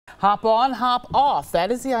Hop on, hop off.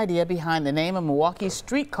 That is the idea behind the name of Milwaukee's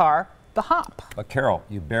streetcar, the Hop. But Carol,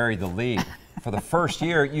 you buried the lead. For the first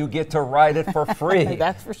year, you get to ride it for free.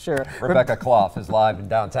 That's for sure. Rebecca Clough is live in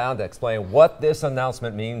downtown to explain what this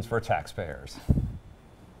announcement means for taxpayers.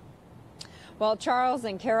 Well, Charles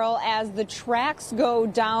and Carol, as the tracks go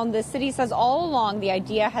down, the city says all along the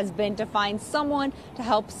idea has been to find someone to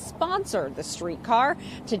help sponsor the streetcar.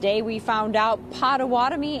 Today we found out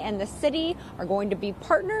Potawatomi and the city are going to be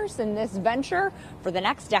partners in this venture for the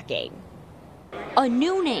next decade. A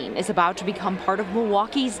new name is about to become part of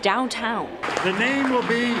Milwaukee's downtown. The name will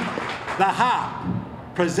be The Hop,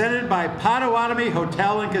 presented by Potawatomi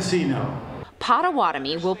Hotel and Casino.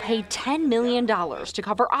 Potawatomi will pay $10 million to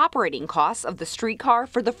cover operating costs of the streetcar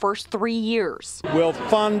for the first 3 years. We'll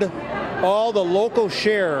fund all the local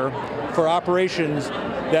share for operations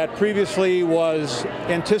that previously was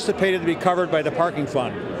anticipated to be covered by the parking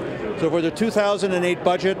fund. So for the 2008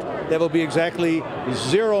 budget, that will be exactly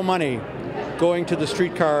zero money going to the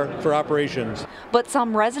streetcar for operations. But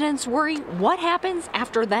some residents worry what happens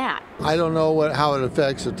after that. I don't know how it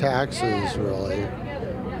affects the taxes, really.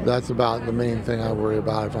 That's about the main thing I worry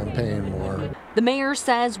about if I'm paying more. The mayor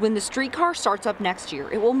says when the streetcar starts up next year,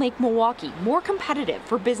 it will make Milwaukee more competitive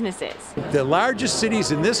for businesses. The largest cities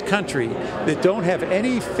in this country that don't have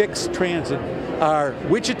any fixed transit are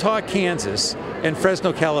Wichita, Kansas, and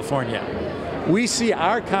Fresno, California. We see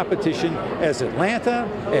our competition as Atlanta,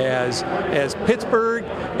 as Pittsburgh,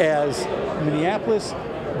 as Minneapolis.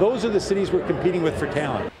 Those are the cities we're competing with for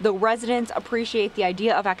talent. The residents appreciate the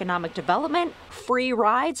idea of economic development. Free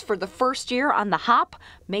rides for the first year on the Hop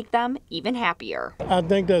make them even happier. I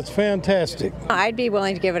think that's fantastic. I'd be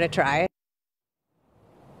willing to give it a try.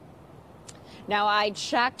 Now, I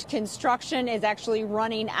checked, construction is actually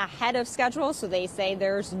running ahead of schedule, so they say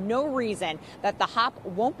there's no reason that the Hop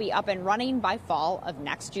won't be up and running by fall of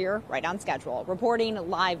next year, right on schedule. Reporting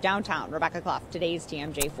live downtown, Rebecca Clough, today's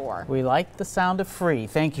TMJ4. We like the sound of free.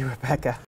 Thank you, Rebecca.